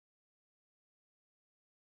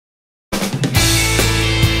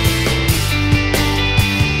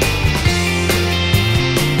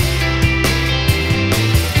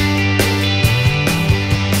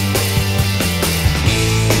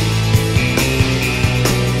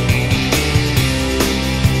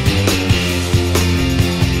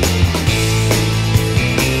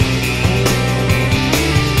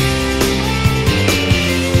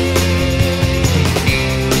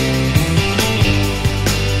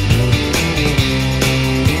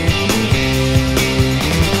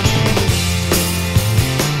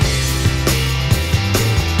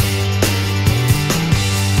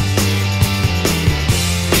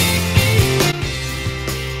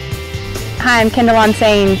I'm Kenda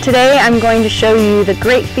Lenseigne. Today I'm going to show you the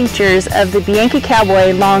great features of the Bianchi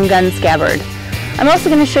Cowboy long gun scabbard. I'm also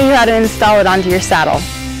going to show you how to install it onto your saddle.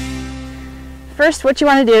 First, what you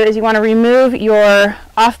want to do is you want to remove your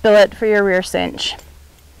off billet for your rear cinch.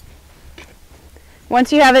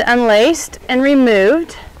 Once you have it unlaced and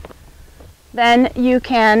removed, then you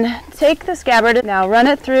can take the scabbard, now run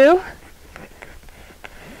it through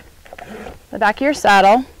the back of your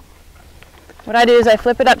saddle. What I do is I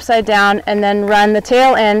flip it upside down and then run the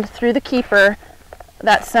tail end through the keeper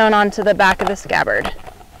that's sewn onto the back of the scabbard.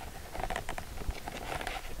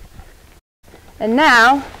 And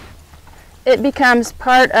now it becomes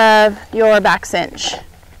part of your back cinch.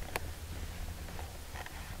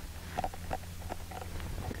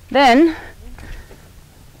 Then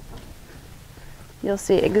you'll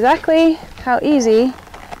see exactly how easy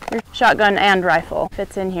your shotgun and rifle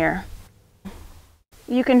fits in here.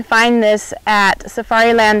 You can find this at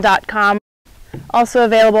safariland.com, also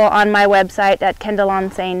available on my website at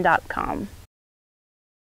kendalenseigne.com.